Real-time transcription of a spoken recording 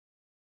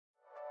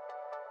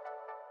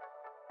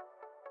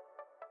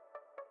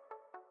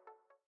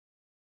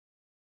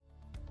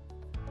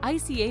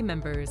ICA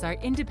members are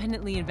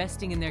independently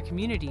investing in their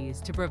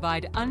communities to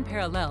provide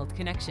unparalleled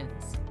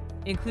connections,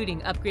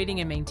 including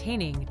upgrading and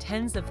maintaining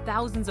tens of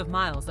thousands of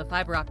miles of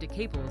fiber optic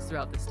cables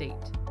throughout the state.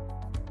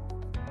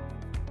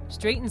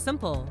 Straight and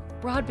simple,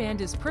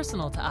 broadband is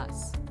personal to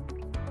us.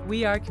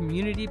 We are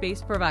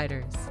community-based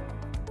providers.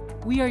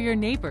 We are your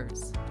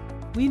neighbors.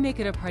 We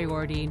make it a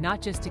priority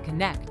not just to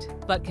connect,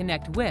 but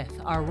connect with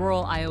our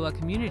rural Iowa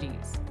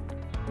communities.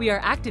 We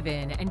are active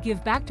in and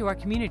give back to our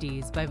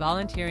communities by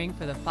volunteering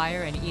for the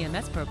fire and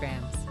EMS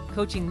programs,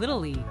 coaching Little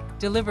League,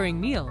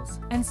 delivering meals,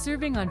 and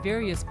serving on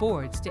various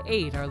boards to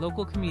aid our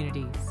local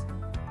communities.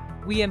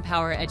 We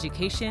empower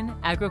education,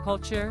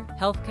 agriculture,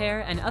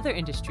 healthcare, and other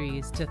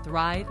industries to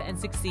thrive and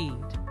succeed.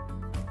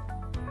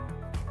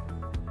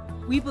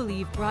 We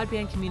believe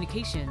broadband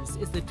communications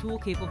is the tool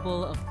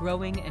capable of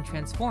growing and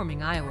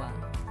transforming Iowa.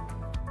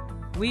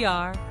 We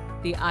are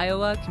the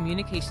Iowa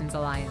Communications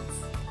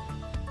Alliance.